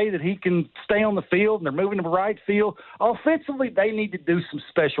say that he can stay on the field and they're moving to the right field. Offensively, they need to do some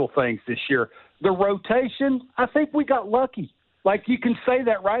special things this year. The rotation, I think we got lucky. Like, you can say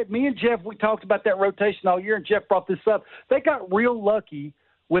that, right? Me and Jeff, we talked about that rotation all year, and Jeff brought this up. They got real lucky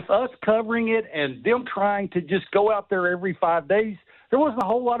with us covering it and them trying to just go out there every 5 days. There wasn't a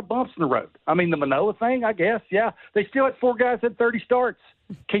whole lot of bumps in the road. I mean, the Manoah thing, I guess, yeah. They still had 4 guys at 30 starts.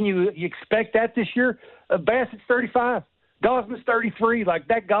 Can you expect that this year? Bassett's 35. Gosman's 33. Like,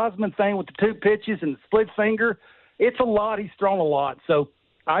 that Gosman thing with the 2 pitches and the split finger, it's a lot. He's thrown a lot. So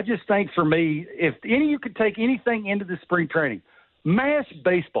I just think, for me, if any you could take anything into the spring training, mass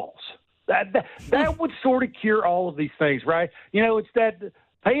baseballs. That would sort of cure all of these things, right? You know, it's that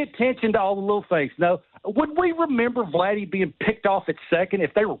pay attention to all the little things. No, would we remember Vladdy being picked off at second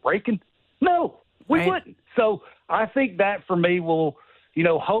if they were breaking? No, we wouldn't. So I think that, for me, will, you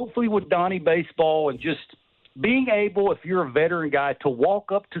know, hopefully with Donnie baseball and just being able, if you're a veteran guy, to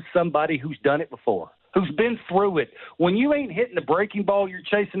walk up to somebody who's done it before, who's been through it. When you ain't hitting the breaking ball, you're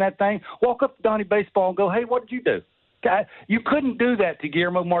chasing that thing, walk up to Donnie baseball and go, hey, what did you do? God, you couldn't do that to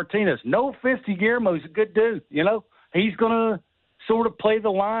Guillermo Martinez. No offense to Guillermo. He's a good dude. You know, he's going to sort of play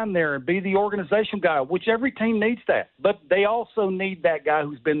the line there and be the organization guy, which every team needs that. But they also need that guy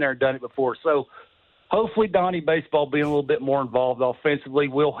who's been there and done it before. So hopefully Donnie baseball being a little bit more involved offensively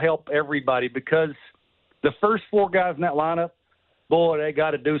will help everybody, because the first 4 guys in that lineup, boy, they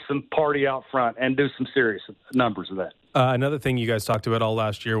got to do some party out front and do some serious numbers of that. Another thing you guys talked about all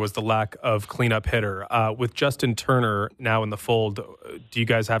last year was the lack of cleanup hitter. With Justin Turner now in the fold, do you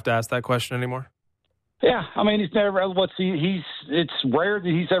guys have to ask that question anymore? Yeah, I mean, he's never. It's rare that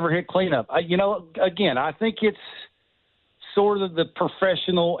he's ever hit cleanup. You know, again, I think it's sort of the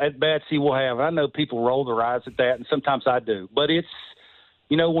professional at bats he will have. I know people roll their eyes at that, and sometimes I do, but it's,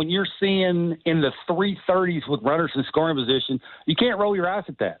 you know, when you're seeing in the 330s with runners in scoring position, you can't roll your eyes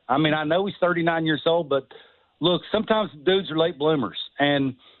at that. I mean, I know he's 39 years old, but look, sometimes dudes are late bloomers.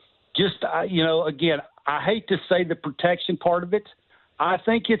 And just, you know, again, I hate to say the protection part of it. I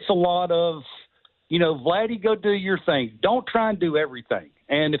think it's a lot of, you know, Vladdy, go do your thing. Don't try and do everything.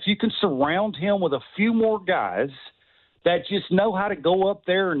 And if you can surround him with a few more guys that just know how to go up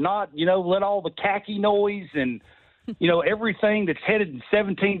there and not, you know, let all the khaki noise and, you know, everything that's headed in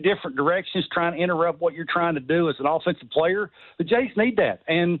 17 different directions trying to interrupt what you're trying to do as an offensive player, the Jays need that.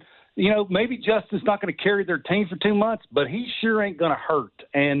 And, you know, maybe Justin's not going to carry their team for 2 months, but he sure ain't going to hurt.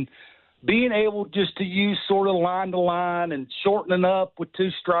 And being able just to use sort of line to line and shortening up with 2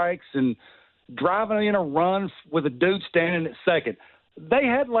 strikes and driving in a run with a dude standing at second. They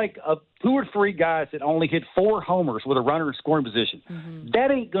had like 2 or 3 guys that only hit 4 homers with a runner in scoring position. Mm-hmm.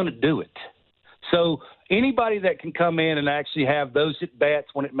 That ain't going to do it. So anybody that can come in and actually have those at-bats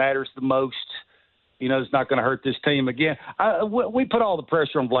when it matters the most, you know, it's not going to hurt this team. Again, we put all the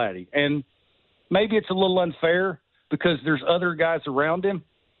pressure on Vladdy, and maybe it's a little unfair because there's other guys around him.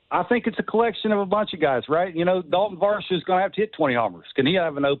 I think it's a collection of a bunch of guys, right? You know, Dalton Varsho is going to have to hit 20 homers. Can he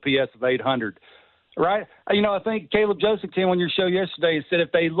have an OPS of 800, right? You know, I think Caleb Joseph came on your show yesterday and said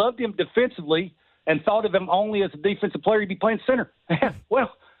if they loved him defensively and thought of him only as a defensive player, he'd be playing center.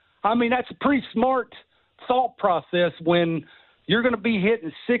 Well, I mean, that's a pretty smart thought process when you're going to be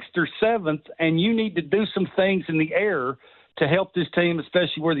hitting 6th or 7th and you need to do some things in the air to help this team,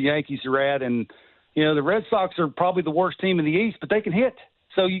 especially where the Yankees are at. And, you know, the Red Sox are probably the worst team in the East, but they can hit.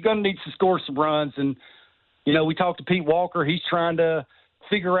 So you're going to need to score some runs. And, you know, we talked to Pete Walker. He's trying to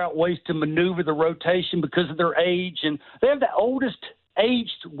figure out ways to maneuver the rotation because of their age. And they have the oldest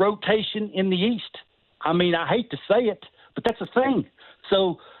aged rotation in the East. I mean, I hate to say it, but that's a thing.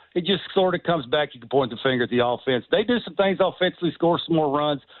 So it just sort of comes back. You can point the finger at the offense. They do some things offensively, score some more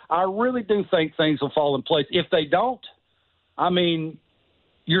runs. I really do think things will fall in place. If they don't, I mean,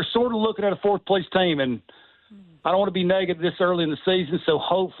 you're sort of looking at a 4th-place team, and I don't want to be negative this early in the season, so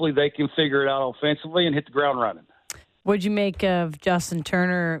hopefully they can figure it out offensively and hit the ground running. What'd you make of Justin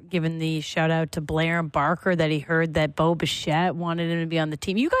Turner giving the shout-out to Blair and Barker that he heard that Bo Bichette wanted him to be on the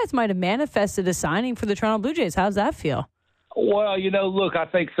team? You guys might have manifested a signing for the Toronto Blue Jays. How's that feel? Well, you know, look, I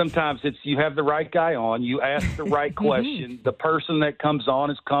think sometimes it's you have the right guy on, you ask the right question. The person that comes on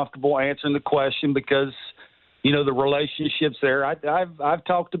is comfortable answering the question because, you know, the relationship's there. I've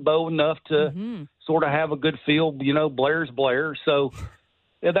talked to Bo enough to sort of have a good feel. You know, Blair's Blair. So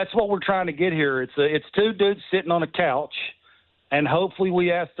yeah, that's what we're trying to get here. It's 2 dudes sitting on a couch, and hopefully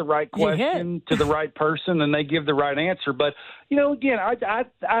we ask the right question to the right person and they give the right answer. But, you know, again,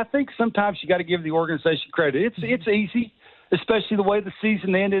 I think sometimes you got to give the organization credit. It's easy, especially the way the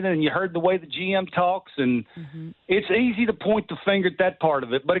season ended and you heard the way the GM talks, and it's easy to point the finger at that part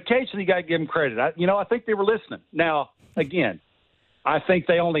of it. But occasionally you got to give them credit. I think they were listening. Now, again, I think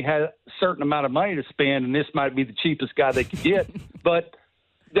they only had a certain amount of money to spend, and this might be the cheapest guy they could get. But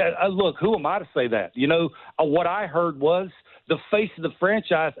look, who am I to say that? What I heard was the face of the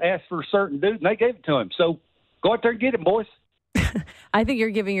franchise asked for a certain dude, and they gave it to him. So go out there and get him, boys. I think you're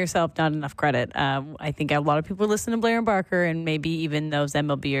giving yourself not enough credit. I think a lot of people listen to Blair and Barker, and maybe even those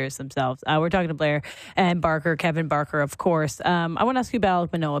MLBers themselves. We're talking to Blair and Barker, Kevin Barker, of course. I want to ask you about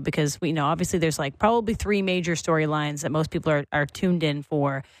Alek Manoah, because we know obviously there's probably three major storylines that most people are tuned in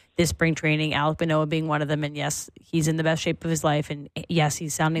for this spring training. Alek Manoah being one of them, and yes, he's in the best shape of his life, and yes,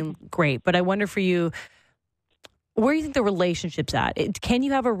 he's sounding great. But I wonder for you, where do you think the relationship's at? Can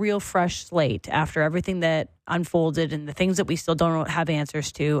you have a real fresh slate after everything that unfolded and the things that we still don't have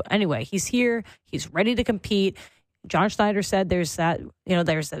answers to? Anyway, he's here. He's ready to compete. John Schneider said there's at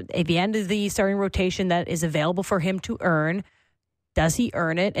the end of the starting rotation that is available for him to earn. Does he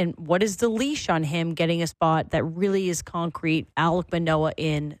earn it? And what is the leash on him getting a spot that really is concrete, Alek Manoah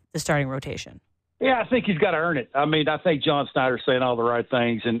in the starting rotation? Yeah, I think he's got to earn it. I mean, I think John Snyder's saying all the right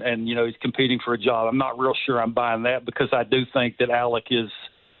things, and he's competing for a job. I'm not real sure I'm buying that, because I do think that Alek is,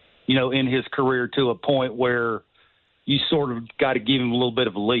 in his career to a point where you sort of got to give him a little bit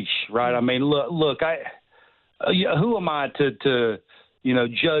of a leash, right? I mean, look, who am I to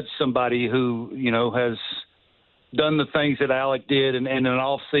judge somebody who, has done the things that Alek did in an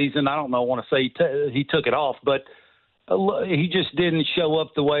off season? I don't know. I want to say he took it off, but he just didn't show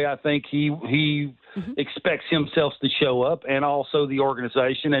up the way I think he expects himself to show up, and also the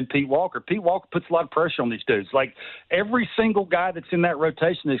organization and Pete Walker. Pete Walker puts a lot of pressure on these dudes. Like, every single guy that's in that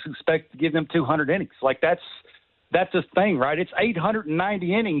rotation is expected to give them 200 innings. Like, that's a thing, right? It's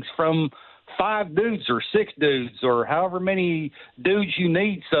 890 innings from 5 dudes or 6 dudes or however many dudes you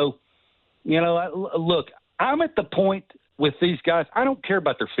need. So, look, I'm at the point with these guys, I don't care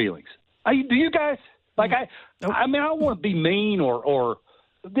about their feelings. Do you guys? Like, I mean, I don't want to be mean or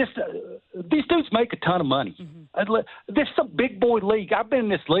this. These dudes make a ton of money. This is a big boy league. I've been in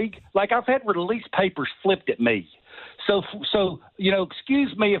this league. Like, I've had release papers flipped at me. So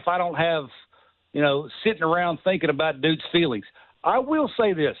excuse me if I don't have, sitting around thinking about dudes' feelings. I will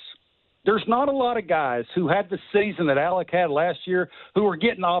say this. There's not a lot of guys who had the season that Alek had last year who are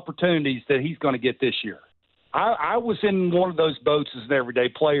getting opportunities that he's going to get this year. I was in one of those boats as an everyday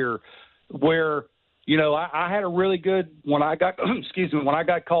player where – I had a really good when I got when I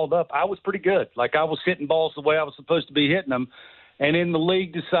got called up, I was pretty good. Like, I was hitting balls the way I was supposed to be hitting them. And then the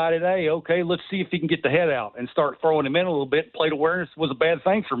league decided, hey, okay, let's see if he can get the head out and start throwing him in a little bit. Plate awareness was a bad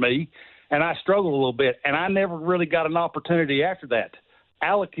thing for me, and I struggled a little bit. And I never really got an opportunity after that.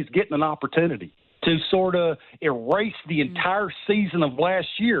 Alek is getting an opportunity to sort of erase the entire season of last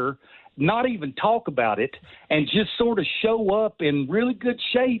year, not even talk about it, and just sort of show up in really good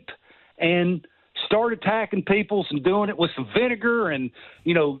shape and start attacking people and doing it with some vinegar and,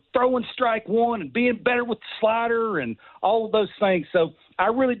 throwing strike one and being better with the slider and all of those things. So I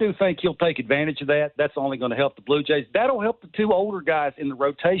really do think he'll take advantage of that. That's only going to help the Blue Jays. That'll help the 2 older guys in the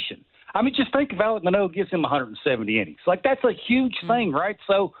rotation. I mean, just think if Alek Manoah gives him 170 innings. Like, that's a huge thing, right?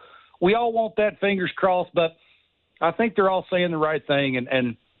 So we all want that, fingers crossed, but I think they're all saying the right thing.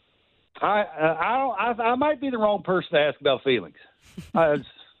 And I might be the wrong person to ask about feelings.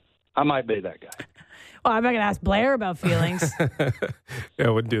 I might be that guy. Well, I'm not going to ask Blair about feelings. I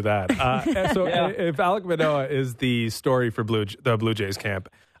wouldn't do that. If Alek Manoah is the story for the Blue Jays camp,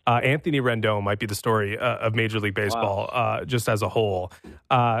 Anthony Rendon might be the story of Major League Baseball, just as a whole.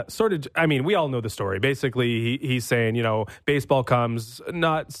 We all know the story. Basically, he's saying, baseball comes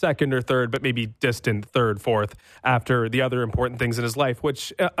not second or third, but maybe distant third, fourth after the other important things in his life,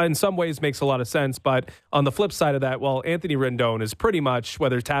 which in some ways makes a lot of sense. But on the flip side of that, Anthony Rendon is pretty much,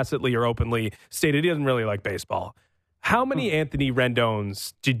 whether tacitly or openly, stated he doesn't really like baseball. How many Anthony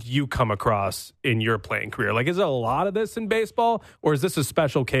Rendons did you come across in your playing career? Like, is there a lot of this in baseball, or is this a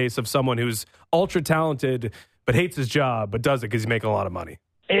special case of someone who's ultra talented but hates his job but does it because he's making a lot of money?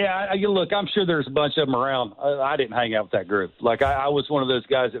 Yeah, look, I'm sure there's a bunch of them around. I didn't hang out with that group. Like, I was one of those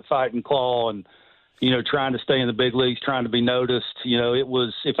guys that fight and claw and, trying to stay in the big leagues, trying to be noticed. It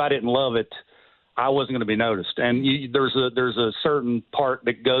was, if I didn't love it, I wasn't going to be noticed. And there's a certain part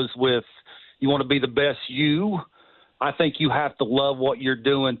that goes with you want to be the best you. I think you have to love what you're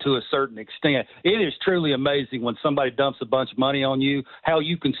doing to a certain extent. It is truly amazing when somebody dumps a bunch of money on you, how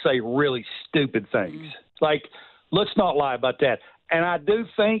you can say really stupid things. Like, let's not lie about that. And I do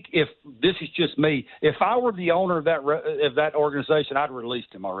think, if this is just me, if I were the owner of that organization, I'd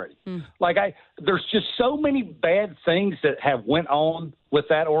released him already. There's just so many bad things that have went on with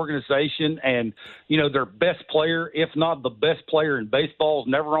that organization, and their best player, if not the best player in baseball,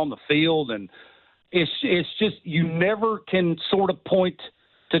 is never on the field, and it's just you never can sort of point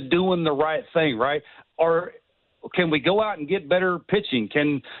to doing the right thing, right? Or can we go out and get better pitching?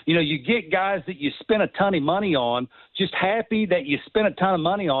 Can, you get guys that you spend a ton of money on, just happy that you spent a ton of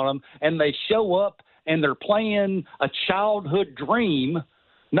money on them, and they show up and they're playing a childhood dream.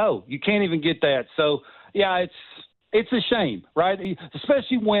 No, you can't even get that. So, yeah, it's a shame, right?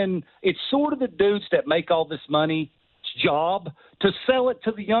 Especially when it's sort of the dudes that make all this money job to sell it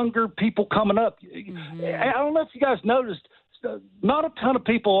to the younger people coming up. Mm-hmm. I don't know if you guys noticed, not a ton of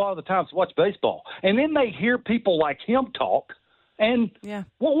people a lot of the times watch baseball, and then they hear people like him talk, and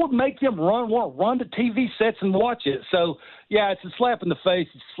what would make them want to run to TV sets and watch it? So, yeah, it's a slap in the face.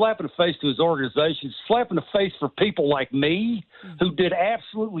 It's a slap in the face to his organization. It's a slap in the face for people like me who did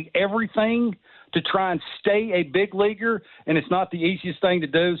absolutely everything to try and stay a big leaguer, and it's not the easiest thing to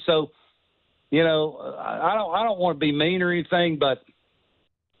do. So, I don't want to be mean or anything, but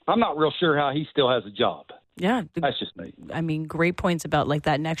I'm not real sure how he still has a job. Yeah. That's just me. I mean, great points about like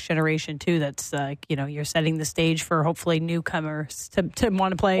that next generation too. That's you're setting the stage for hopefully newcomers to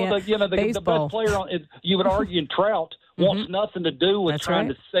want to play baseball. The best player you would argue in Trout wants nothing to do with trying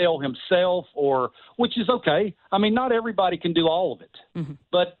to sell himself, which is okay. I mean, not everybody can do all of it.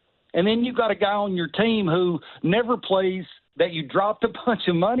 And then you've got a guy on your team who never plays, that you dropped a bunch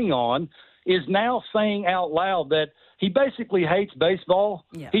of money on, is now saying out loud that he basically hates baseball.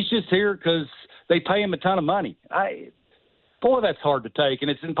 Yeah. He's just here because they pay him a ton of money. Boy, that's hard to take, and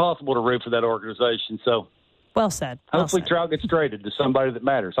it's impossible to root for that organization. So, well said. Hopefully Trout gets traded to somebody that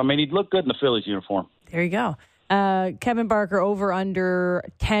matters. I mean, he'd look good in the Phillies uniform. There you go. Kevin Barker, over under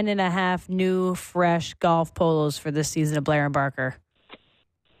 10.5 new, fresh golf polos for this season of Blair and Barker.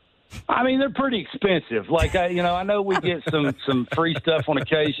 I mean, they're pretty expensive. Like, I know we get some free stuff on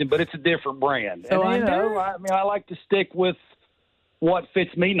occasion, but it's a different brand. So and, I like to stick with what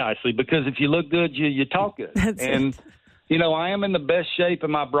fits me nicely, because if you look good, you talk good. And, I am in the best shape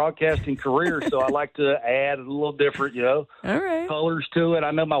in my broadcasting career, so I like to add a little different, All right, colors to it.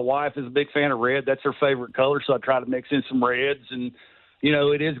 I know my wife is a big fan of red. That's her favorite color, so I try to mix in some reds. And,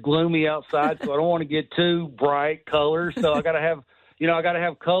 it is gloomy outside, so I don't want to get too bright colors. So I got to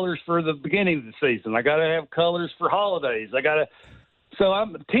have colors for the beginning of the season. I got to have colors for holidays. So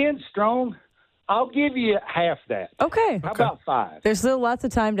I'm 10 strong. I'll give you half that. Okay. How about 5? There's still lots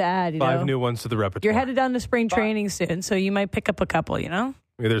of time to add. 5 new ones to the repertoire. You're headed down to spring training soon, so you might pick up a couple, Maybe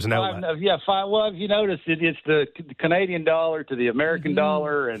there's an outlet. 5. Well, if you notice, it's the Canadian dollar to the American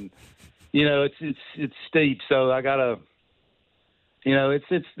dollar, and, it's steep. So I got to...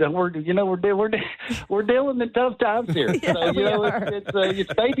 we're dealing in tough times here. Yeah, so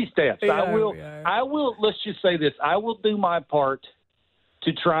it's baby steps. Yeah, I will. Let's just say this: I will do my part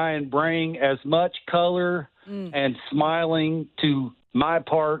to try and bring as much color and smiling to my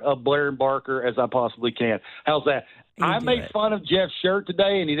part of Blair and Barker as I possibly can. How's that? I made fun of Jeff's shirt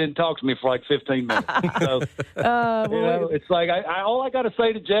today, and he didn't talk to me for like 15 minutes. So, it's like all I got to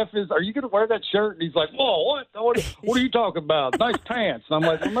say to Jeff is, "Are you going to wear that shirt?" And he's like, "Whoa, what? What are you talking about? Nice pants." And I'm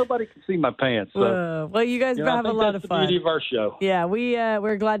like, "Well, nobody can see my pants." So, well, you guys have a lot of fun. That's the beauty of our show. Yeah,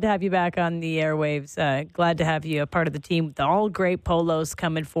 we're glad to have you back on the airwaves. Glad to have you a part of the team with all great polos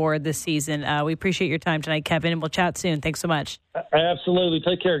coming forward this season. We appreciate your time tonight, Kevin, and we'll chat soon. Thanks so much. Absolutely.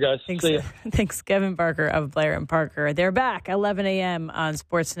 Take care, guys. See ya. Thanks, Kevin Barker of Blair and Parker. They're back 11 a.m. on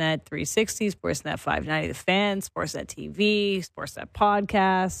Sportsnet 360, Sportsnet 590, The Fan, Sportsnet TV, Sportsnet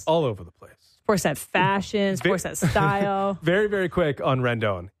Podcast. All over the place. Sportsnet Fashion, Sportsnet Style. Very, very quick on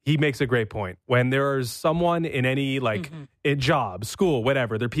Rendon. He makes a great point. When there is someone in any, a job, school,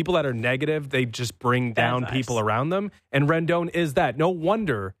 whatever, there are people that are negative. They just bring down people around them. And Rendon is that. No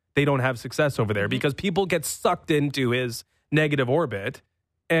wonder they don't have success over there, because people get sucked into his negative orbit,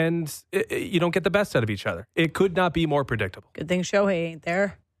 and you don't get the best out of each other. It could not be more predictable. Good thing Shohei ain't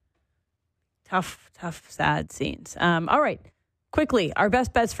there. Tough, sad scenes. All right, quickly, our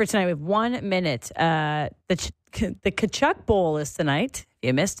best bets for tonight. We have 1 minute. The Kachuk Bowl is tonight. If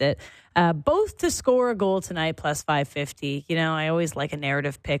you missed it, both to score a goal tonight, plus 550. I always like a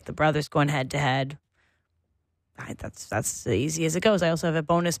narrative pick. The brothers going head to head. That's as easy as it goes. I also have a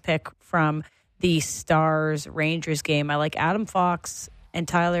bonus pick from the Stars-Rangers game. I like Adam Fox and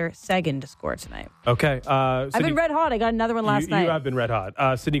Tyler Seguin to score tonight. Okay. I've been red hot. I got another one last night. You have been red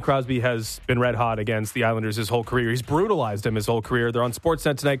hot. Sidney Crosby has been red hot against the Islanders his whole career. He's brutalized him his whole career. They're on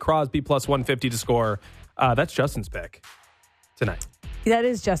Sportsnet tonight. Crosby plus 150 to score. That's Justin's pick tonight. That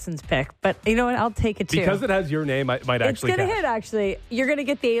is Justin's pick, but you know what? I'll take it too. Because it has your name, I might actually It's going to hit, actually. You're going to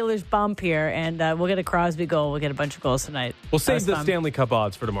get the Ehlers bump here, and we'll get a Crosby goal. We'll get a bunch of goals tonight. We'll save the fun. Stanley Cup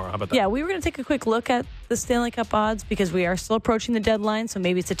odds for tomorrow. How about that? Yeah, we were going to take a quick look at the Stanley Cup odds because we are still approaching the deadline. So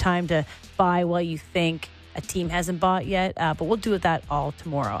maybe it's a time to buy while you think a team hasn't bought yet. But we'll do that all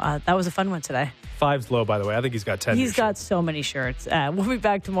tomorrow. That was a fun one today. 5's low, by the way. I think he's got 10. He's got so many shirts. We'll be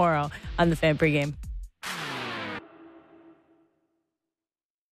back tomorrow on the Fan Pregame.